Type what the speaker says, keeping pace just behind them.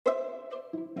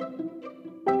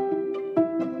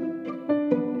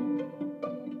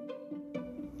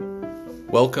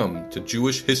Welcome to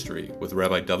Jewish History with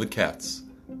Rabbi David Katz,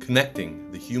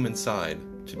 connecting the human side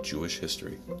to Jewish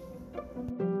history.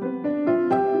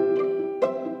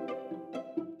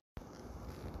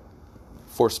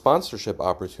 For sponsorship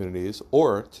opportunities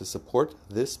or to support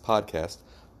this podcast,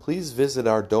 please visit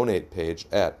our donate page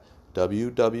at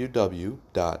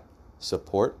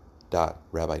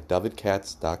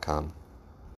www.support.rabbidavidkatz.com.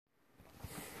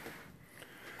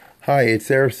 Hi, it's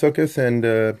Erev Sukkos,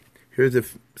 and here's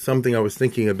something I was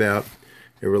thinking about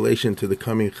in relation to the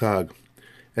coming Chag.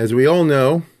 As we all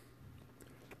know,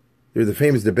 there's a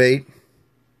famous debate,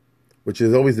 which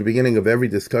is always the beginning of every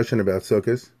discussion about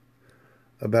Sukkos,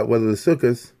 about whether the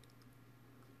Sukkos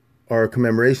are a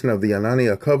commemoration of the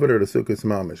Anani HaKavod or the Sukkos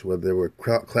Mamish, whether there were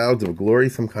clouds of glory,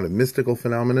 some kind of mystical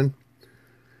phenomenon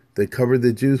that covered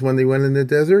the Jews when they went in the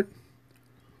desert,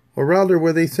 or rather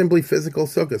were they simply physical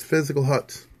Sukkos, physical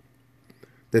huts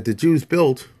that the Jews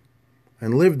built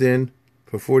and lived in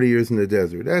for 40 years in the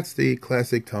desert. That's the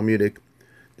classic Talmudic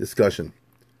discussion.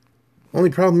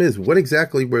 Only problem is, what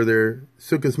exactly were their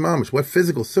Sukkos Mamish? What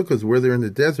physical Sukkos were there in the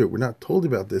desert? We're not told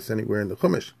about this anywhere in the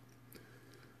Chumash.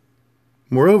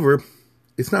 Moreover,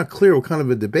 it's not clear what kind of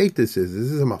a debate this is.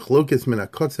 This is a machlokes min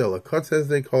hakotzel, a kotz as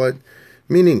they call it,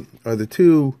 meaning, are the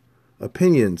two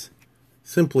opinions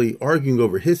simply arguing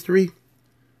over history?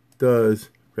 Does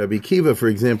Rabbi Kiva, for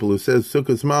example, who says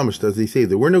Sukkos Mamish, does he say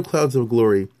there were no clouds of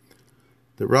glory,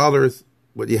 that rather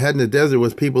what you had in the desert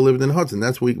was people lived in huts, and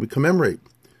that's what we commemorate?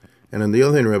 And on the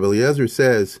other hand, Rabbi Eliezer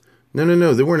says,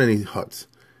 no, there weren't any huts.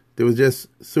 There was just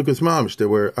Sukkos Mamish. There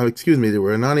were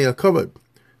Anani HaKavod.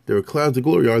 There were clouds of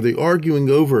glory. Are they arguing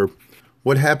over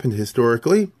what happened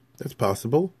historically? That's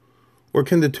possible. Or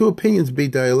can the two opinions be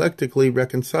dialectically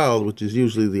reconciled, which is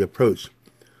usually the approach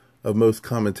of most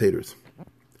commentators?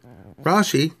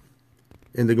 Rashi,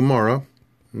 in the Gemara,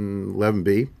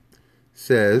 11b,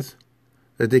 says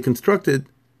that they constructed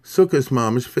Sukkos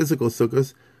Mamish, physical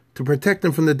Sukkos, to protect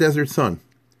them from the desert sun.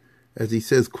 As he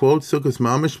says, quote, Sukkos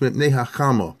Mamish mipnei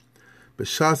hachamo,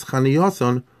 b'shas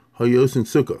chaniyoson hayosin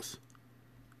Sukkos.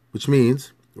 Which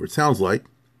means, or it sounds like,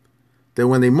 that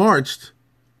when they marched,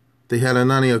 they had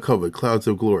Anani HaKavod, clouds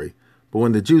of glory. But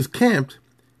when the Jews camped,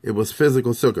 it was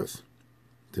physical Sukkos.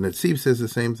 The Netziv says the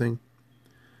same thing.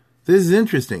 This is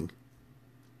interesting.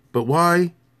 But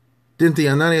why didn't the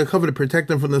Anani HaKavod protect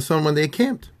them from the sun when they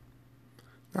camped?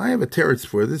 I have a teretz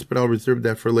for this, but I'll reserve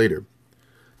that for later.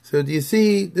 So do you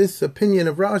see, this opinion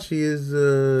of Rashi is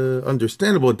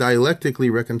understandable. It dialectically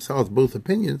reconciles both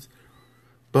opinions,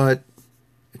 but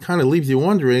it kind of leaves you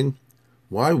wondering,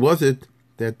 why was it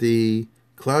that the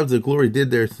clouds of glory did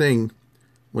their thing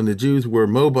when the Jews were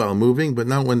mobile, moving, but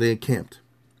not when they camped?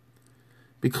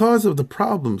 Because of the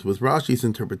problems with Rashi's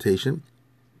interpretation,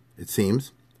 it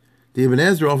seems, the Ibn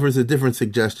Ezra offers a different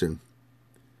suggestion.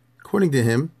 According to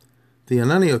him, the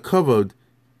Anani HaKavod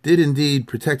did indeed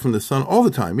protect from the sun all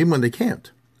the time, even when they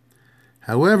camped.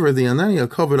 However, the Anani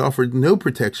HaKavod offered no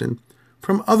protection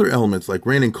from other elements like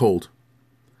rain and cold.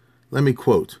 Let me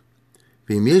quote,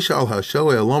 V'im yesh al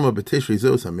hashoe aloma b'tishri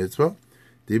zos ha-mitzvah.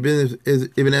 The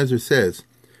Ibn Ezra says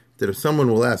that if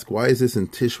someone will ask, why is this in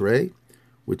Tishrei,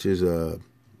 which is a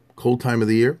cold time of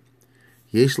the year,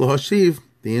 yesh lo hashiv,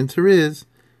 the answer is,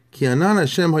 ki anan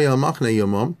Hashem hayal machne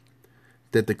yomam,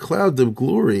 that the clouds of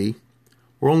glory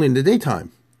were only in the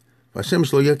daytime. Hashem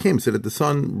shlo yakim, so that the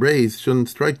sun rays shouldn't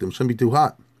strike them, shouldn't be too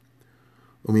hot.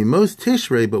 Most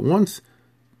Tishrei, but once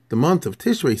the month of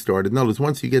Tishrei started, in other words,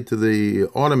 once you get to the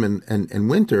autumn and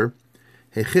winter,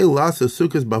 hechil lasa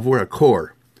sukkos bavur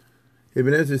hakor.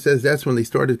 Ibn Ezra says that's when they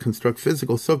started to construct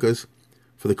physical sukkahs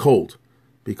for the cold,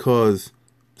 because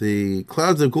the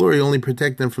clouds of glory only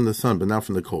protect them from the sun, but not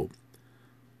from the cold.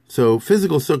 So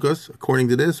physical sukkahs, according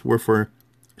to this, were for,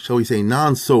 shall we say,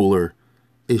 non-solar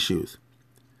issues.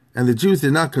 And the Jews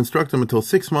did not construct them until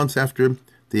 6 months after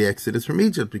the exodus from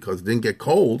Egypt, because it didn't get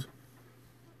cold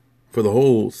for the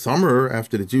whole summer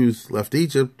after the Jews left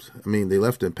Egypt. I mean, they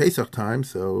left in Pesach time,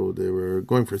 so they were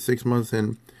going for 6 months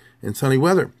in sunny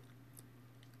weather.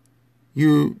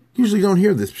 You usually don't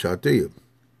hear this pshat, do you?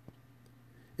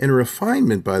 In a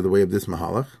refinement, by the way, of this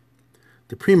mahalach,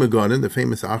 the Pri Megadim, the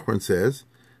famous Achron, says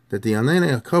that the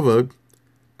Anani HaKavod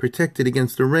protected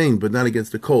against the rain, but not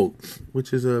against the cold,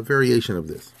 which is a variation of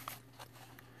this.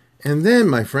 And then,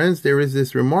 my friends, there is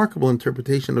this remarkable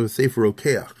interpretation of the Sefer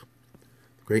Rokeach,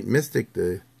 the great mystic,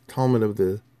 the Talmud of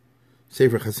the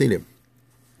Sefer Hasidim.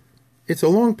 It's a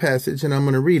long passage, and I'm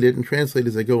going to read it and translate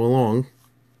as I go along,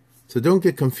 so don't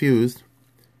get confused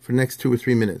for the next 2 or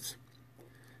 3 minutes.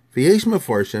 V'yesh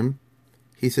mefarshim,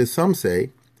 he says, some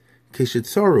say,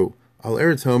 Keshitzaru al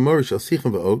Eretz HaAmori shel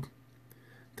Sichon v'Og,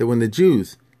 that when the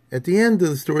Jews, at the end of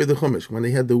the story of the Chumash, when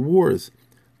they had the wars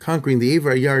conquering the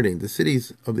Evar Yarden, the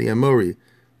cities of the Amori,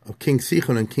 of King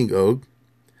Sichon and King Og,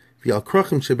 v'al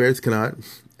Krachim sheberetz Canaan,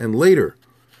 and later,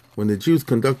 when the Jews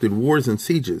conducted wars and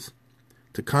sieges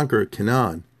to conquer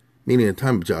Canaan, meaning in the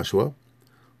time of Joshua,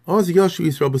 Oz Yoshu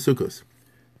Yisrael b'Sukkos,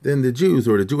 then the Jews,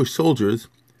 or the Jewish soldiers,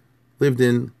 lived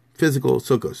in physical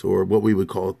sukkos, or what we would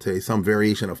call today some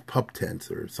variation of pup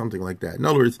tents, or something like that. In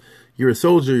other words, you're a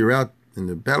soldier, you're out in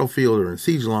the battlefield or in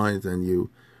siege lines, and you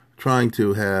trying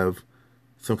to have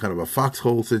some kind of a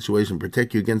foxhole situation,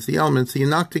 protect you against the elements, so you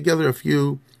knock together a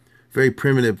few very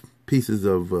primitive pieces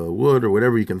of wood or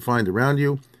whatever you can find around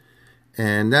you,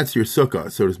 and that's your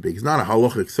sukkah, so to speak. It's not a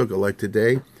halachic sukkah like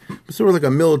today, but sort of like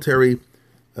a military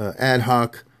ad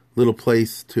hoc little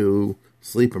place to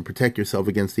sleep and protect yourself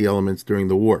against the elements during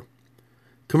the war.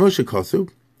 Kamosha Kosu,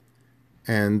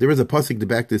 and there is a pasuk to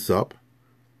back this up,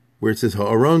 where it says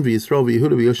Ha'aron v'Yisrael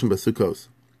v'Yehuda v'Yoshim b'Sukkos,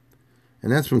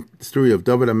 and that's from the story of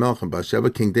David HaMelech and Bathsheba,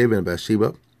 King David and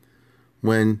Bathsheba,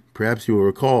 when, perhaps you will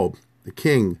recall, the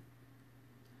king,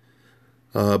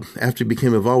 after he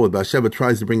became involved with Bathsheba,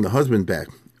 tries to bring the husband back,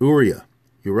 Uriah,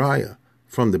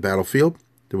 from the battlefield.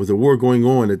 There was a war going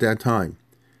on at that time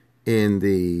in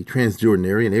the Transjordan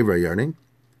area, in Evar Yarden,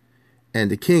 and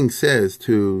the king says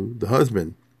to the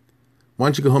husband, why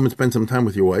don't you go home and spend some time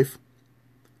with your wife?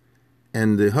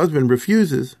 And the husband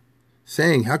refuses,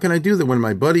 saying, how can I do that when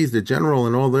my buddies, the general,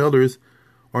 and all the others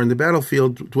are in the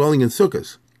battlefield dwelling in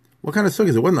sukkahs? What kind of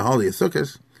sukkahs? It wasn't the holiday of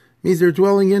sukkahs. It means they're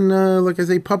dwelling in, like I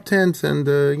say, pup tents and,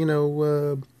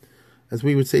 as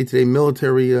we would say today,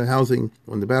 military housing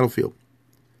on the battlefield.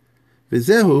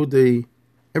 Vizehu,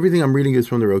 everything I'm reading is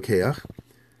from the Rokeach.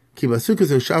 Ki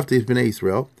basukkos hoshavti b'nei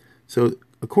Yisrael. So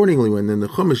accordingly, when in the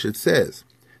Chumash it says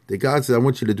that God said, I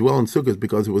want you to dwell in sukkahs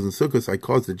because it was in sukkahs I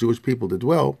caused the Jewish people to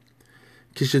dwell,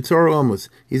 Kishetzaru Amos,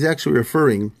 he's actually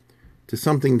referring to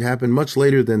something that happened much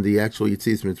later than the actual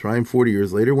Yetzias Mitzrayim, 40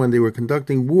 years later, when they were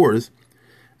conducting wars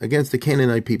against the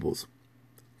Canaanite peoples.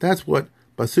 That's what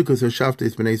Basukkos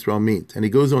Hoshavtes B'nai Yisrael means. And he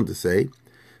goes on to say,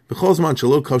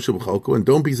 and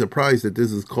don't be surprised that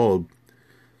this is called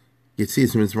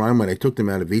Yetzias Mitzrayim, when I took them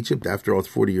out of Egypt. After all, it's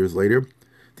 40 years later.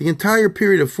 The entire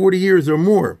period of 40 years or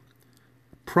more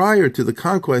prior to the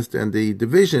conquest and the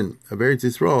division of Eretz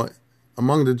Yisrael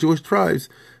among the Jewish tribes,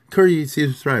 Kur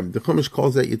Yetzias Mitzrayim. The Chumash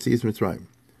calls that Yetzias Mitzrayim.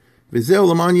 V'zeu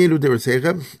l'man yedu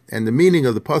deresecha, and the meaning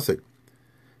of the pasuk,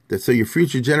 that so your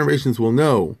future generations will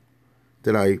know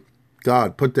that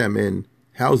God, put them in,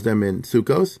 housed them in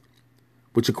sukkos,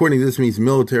 which according to this means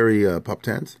military pup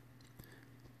tents.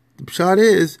 The pshat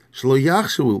is, shelo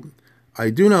yachshu, I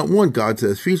do not want, God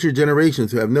says, future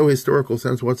generations who have no historical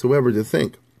sense whatsoever to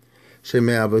think, that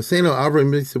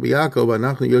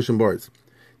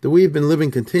we have been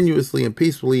living continuously and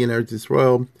peacefully in Eretz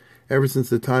Yisrael ever since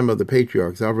the time of the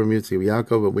patriarchs, Avram, Yitzchak,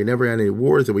 Yaakov, but we never had any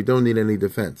wars and we don't need any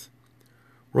defense.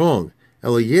 Wrong.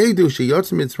 Let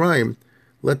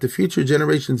the future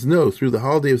generations know through the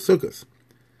holiday of Sukkot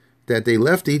that they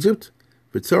left Egypt,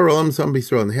 and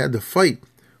they had to fight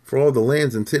for all the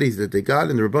lands and cities that they got,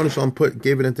 and the Rebbeinu Shalom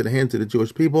gave it into the hands of the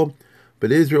Jewish people,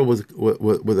 but Israel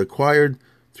was acquired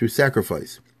through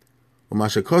sacrifice. And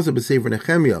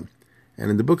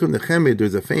in the book of Nehemiah,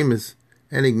 there's a famous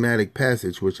enigmatic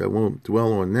passage, which I won't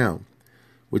dwell on now,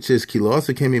 which is,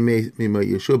 that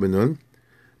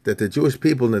the Jewish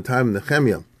people in the time of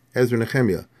Nehemiah, Ezra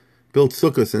Nehemiah, built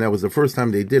sukkahs, and that was the first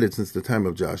time they did it since the time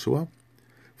of Joshua.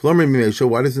 Why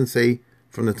doesn't it say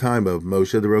from the time of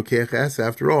Moshe? The Rokeach asks,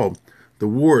 after all, the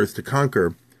wars to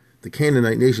conquer the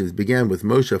Canaanite nations began with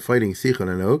Moshe fighting Sichon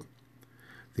and Og.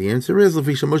 The answer is,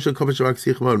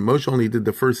 Moshe only did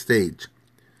the first stage.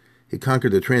 He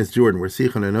conquered the Transjordan, where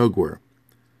Sichon and Og were.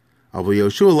 But it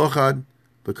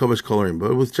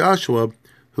was Joshua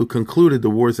who concluded the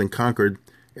wars and conquered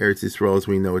Eretz Yisrael as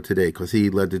we know it today, because he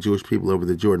led the Jewish people over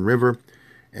the Jordan River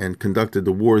and conducted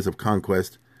the wars of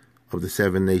conquest of the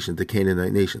 7 nations, the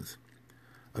Canaanite nations.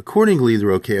 Accordingly, the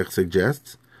Rokeach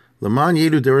suggests, L'man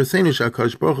yedu derasenu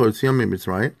shakadosh baruch hu hotziyam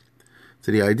mitzrayim.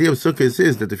 So the idea of Sukkot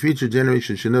is that the future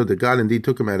generation should know that God indeed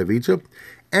took them out of Egypt,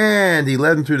 and He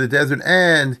led them through the desert,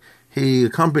 and He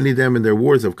accompanied them in their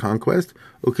wars of conquest.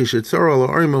 And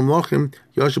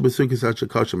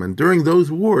during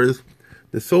those wars,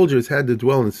 the soldiers had to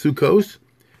dwell in sukkos,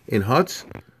 in huts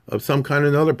of some kind or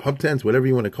another, pup tents, whatever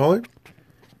you want to call it.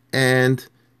 And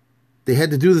they had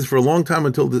to do this for a long time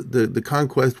until the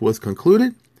conquest was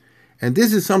concluded. And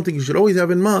this is something you should always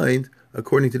have in mind,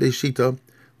 according to this Shita,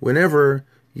 whenever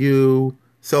you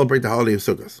celebrate the holiday of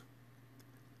Sukkot.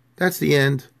 That's the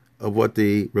end of what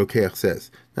the Rokeach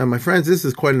says. Now, my friends, this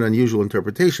is quite an unusual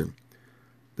interpretation.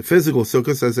 The physical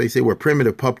sukkahs, as they say, were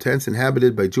primitive pup tents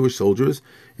inhabited by Jewish soldiers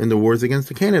in the wars against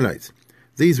the Canaanites.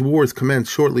 These wars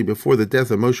commenced shortly before the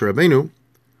death of Moshe Rabbeinu,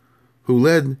 who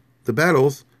led the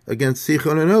battles against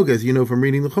Sichon and Og, as you know from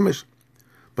reading the Chumash.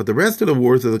 But the rest of the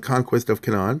wars of the conquest of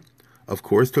Canaan, of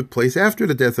course, took place after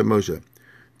the death of Moshe,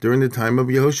 during the time of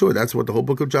Yehoshua. That's what the whole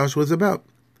book of Joshua is about.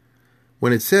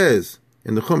 When it says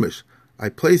in the Chumash, I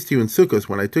placed you in Sukkos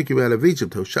when I took you out of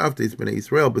Egypt, Hoshavtes b'nei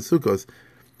Israel b'Sukkos,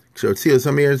 k'shotzios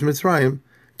ha'me'eretz Mitzrayim,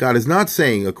 God is not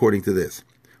saying, according to this,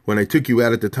 when I took you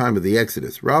out at the time of the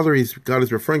Exodus. Rather, God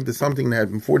is referring to something that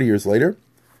happened 40 years later,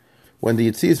 when the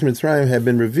Yetzias Mitzrayim had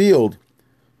been revealed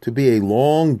to be a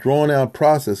long, drawn-out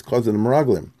process because of the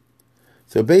Meraglim.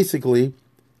 So basically,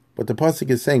 what the Pasuk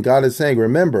is saying, God is saying,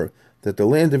 remember that the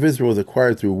land of Israel was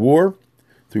acquired through war,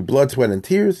 through blood, sweat, and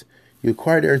tears. You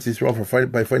acquired Eretz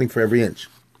Yisrael by fighting for every inch.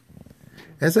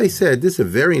 As I said, this is a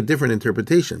very different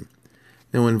interpretation.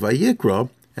 Now in Vayikra,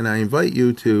 and I invite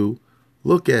you to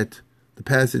look at the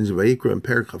passage of Vayikra and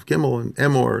Perek Chav Gimel and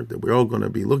Emor that we're all going to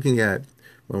be looking at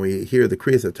when we hear the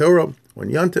Kriyas HaTorah on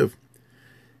Yontiv.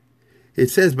 It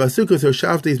says, Basukos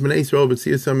Hoshavtes b'nei Yisrael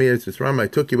b'tzias ha'me'eretz Mitzrayim, I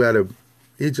took you out of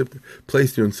Egypt,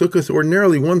 placed you in Sukkos.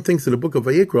 Ordinarily, one thinks of the book of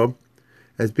Vayikra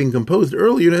as being composed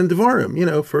earlier than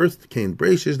Devarim. First came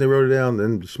Bereshis, they wrote it down,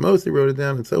 then Shmos, they wrote it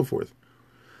down, and so forth.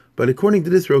 But according to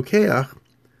this Rokeach,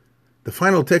 the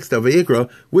final text of Vayikra,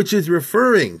 which is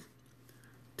referring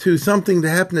to something that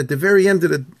happened at the very end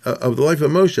of the life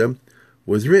of Moshe,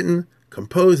 was written,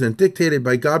 composed, and dictated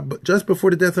by God just before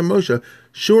the death of Moshe,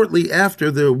 shortly after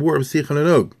the war of Sichon and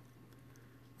Og.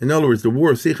 In other words, the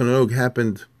war of Sichon and Og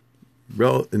happened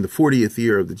in the 40th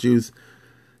year of the Jews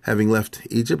having left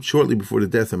Egypt, shortly before the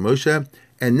death of Moshe,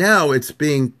 and now it's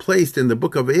being placed in the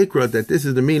book of Vayikra that this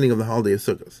is the meaning of the holiday of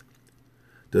Sukkot.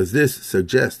 Does this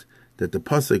suggest that the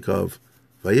pasuk of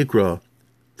Vayikra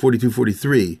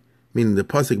 42:43, meaning the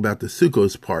pasuk about the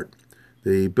Sukkos part,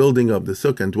 the building of the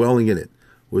sukkah and dwelling in it,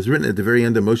 was written at the very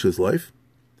end of Moshe's life?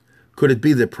 Could it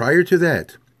be that prior to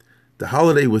that, the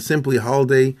holiday was simply a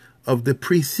holiday of the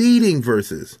preceding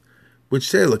verses, which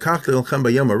say, L'kach le'elchem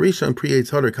b'yom harishon,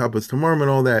 pri-eitz hadar kapos tamarim, and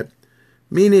all that,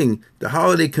 meaning the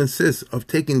holiday consists of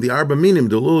taking the arba minim,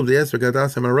 the lulav, the esrog,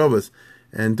 hadasim, and aravos,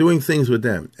 and doing things with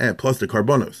them, and plus the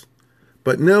karbonos,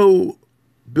 but no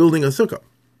building a sukkah.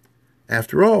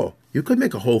 After all, you could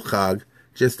make a whole chag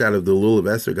just out of the lulav,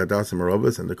 esrog, hadasim,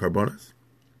 aravos, and the karbonos.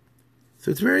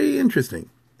 So it's very interesting.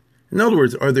 In other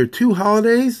words, are there two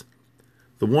holidays?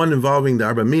 The one involving the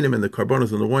arba minim and the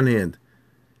karbonos on the one hand,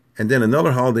 and then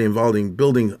another holiday involving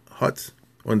building huts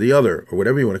on the other, or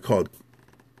whatever you want to call it,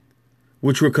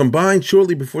 which were combined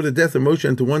shortly before the death of Moshe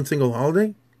into one single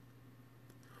holiday?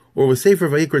 Or was Sefer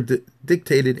Vayikra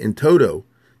dictated in toto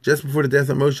just before the death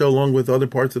of Moshe along with other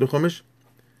parts of the Chumash,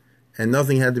 and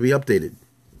nothing had to be updated?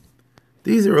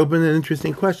 These are open and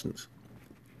interesting questions.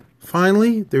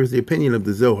 Finally, there is the opinion of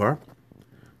the Zohar,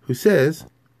 who says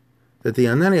that the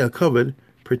Anani HaKavod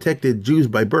protected Jews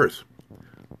by birth,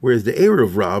 whereas the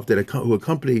Erev Rav, who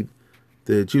accompanied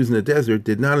the Jews in the desert,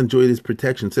 did not enjoy this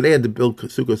protection, so they had to build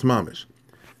Sukkos Mamish.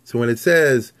 So when it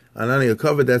says Anani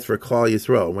HaKavod, that's for Klal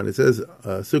Yisrael. When it says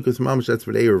Sukkos Mamish, that's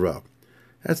for the Erev Rav.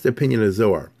 That's the opinion of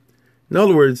Zohar. In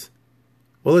other words,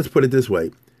 well, let's put it this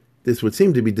way. This would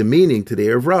seem to be demeaning to the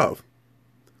Erev Rav.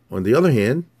 On the other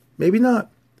hand, maybe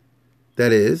not.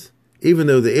 That is, even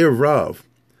though the Erev Rav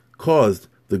caused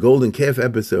the golden calf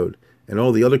episode and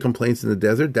all the other complaints in the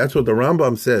desert, that's what the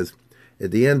Rambam says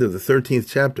at the end of the 13th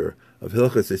chapter of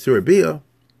Hilchos Isur Bia,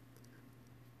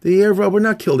 the Erev Rav were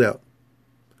not killed out.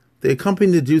 They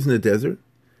accompanied the Jews in the desert,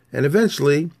 and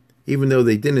eventually, even though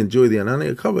they didn't enjoy the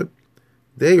Anani HaKavod,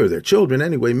 they, or their children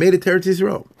anyway, made it to Eretz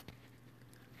Yisrael.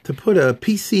 To put a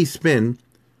PC spin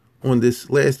on this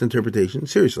last interpretation,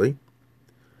 seriously,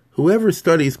 whoever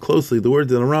studies closely the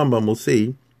words of the Rambam will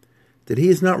see that he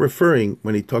is not referring,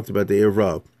 when he talks about the Erev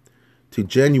Rav, to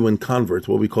genuine converts,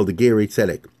 what we call the Gerei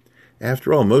Tzedek.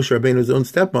 After all, Moshe Rabbeinu's own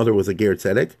stepmother was a Ger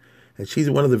Tzedek, and she's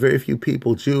one of the very few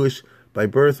people, Jewish by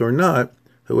birth or not,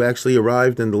 who actually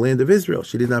arrived in the land of Israel.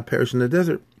 She did not perish in the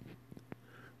desert.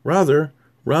 Rather,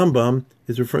 Rambam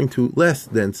is referring to less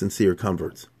than sincere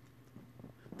converts.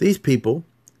 These people,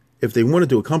 if they wanted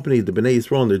to accompany the Bnei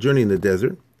Yisrael on their journey in the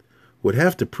desert, would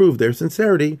have to prove their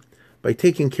sincerity by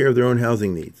taking care of their own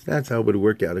housing needs. That's how it would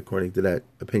work out according to that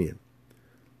opinion.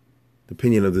 The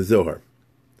opinion of the Zohar.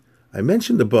 I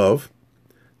mentioned above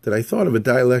that I thought of a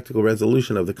dialectical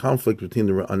resolution of the conflict between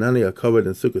the Anani HaKavod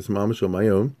and Sukkos Mamish on my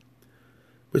own,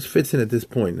 which fits in at this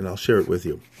point, and I'll share it with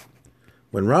you.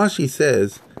 When Rashi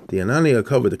says the Anani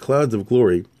HaKavod, the clouds of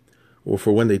glory, or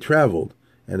for when they traveled,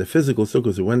 and the physical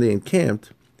sukkahs are when they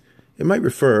encamped, it might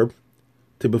refer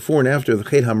to before and after the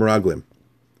Chet HaMeraglim.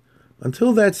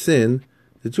 Until that sin,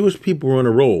 the Jewish people were on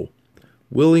a roll,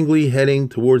 willingly heading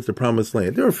towards the Promised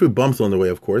Land. There were a few bumps on the way,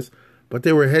 of course, but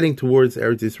they were heading towards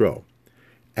Eretz Yisrael.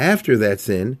 After that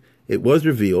sin, it was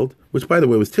revealed, which by the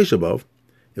way was Tisha B'Av,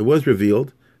 it was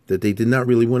revealed that they did not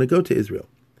really want to go to Israel.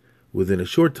 Within a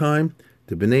short time,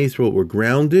 the Bnei Israel were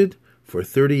grounded for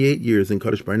 38 years in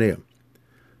Kadesh Barnea.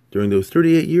 During those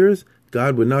 38 years,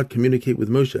 God would not communicate with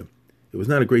Moshe. It was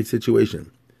not a great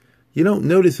situation. You don't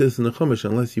notice this in the Chumash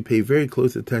unless you pay very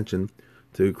close attention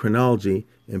to chronology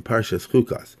in Parshas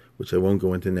Chukas, which I won't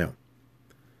go into now.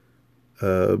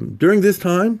 During this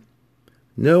time,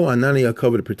 no Anani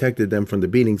HaKavod protected them from the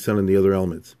beating sun and the other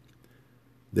elements.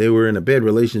 They were in a bad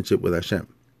relationship with Hashem.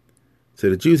 So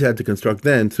the Jews had to construct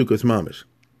then Sukkos Mamish.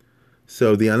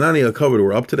 So the Anani HaKavod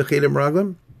were up to the Chet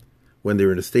HaMeraglim when they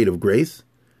were in a state of grace,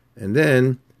 and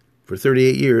then for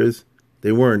 38 years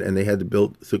they weren't, and they had to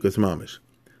build Sukkos Mamish.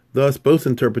 Thus, both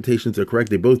interpretations are correct.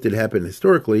 They both did happen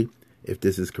historically, if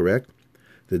this is correct.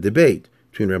 The debate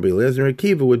between Rabbi Eliezer and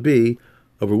Akiva would be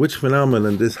over which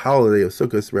phenomenon this holiday of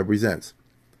Sukkot represents,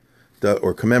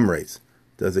 or commemorates.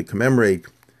 Does it commemorate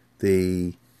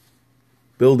the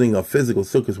building of physical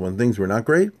sukkahs when things were not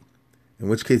great, in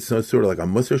which case it's sort of like a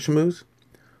Musar Shmuz,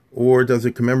 or does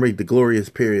it commemorate the glorious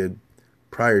period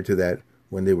prior to that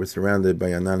when they were surrounded by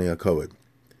Anani HaKavod?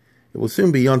 It will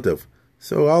soon be Yontif,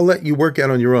 so I'll let you work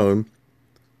out on your own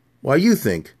why you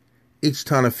think each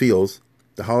Tana feels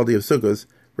the holiday of Sukkot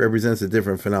represents a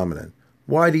different phenomenon.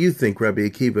 Why do you think Rabbi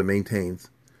Akiva maintains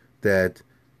that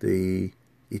the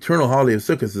eternal holiday of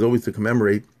Sukkot is always to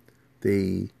commemorate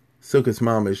the Sukkot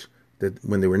Mamish, that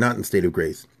when they were not in state of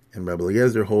grace, and Rabbi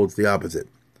Eliezer holds the opposite?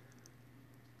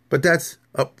 But that's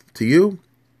up to you.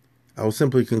 I will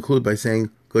simply conclude by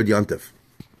saying, Good Yontif.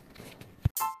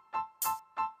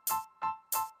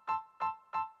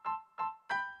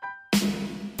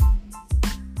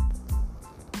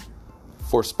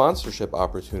 For sponsorship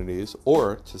opportunities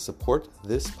or to support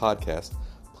this podcast,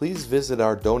 please visit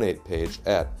our donate page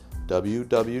at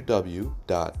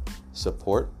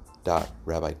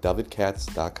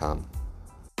www.support.rabbidavidkatz.com.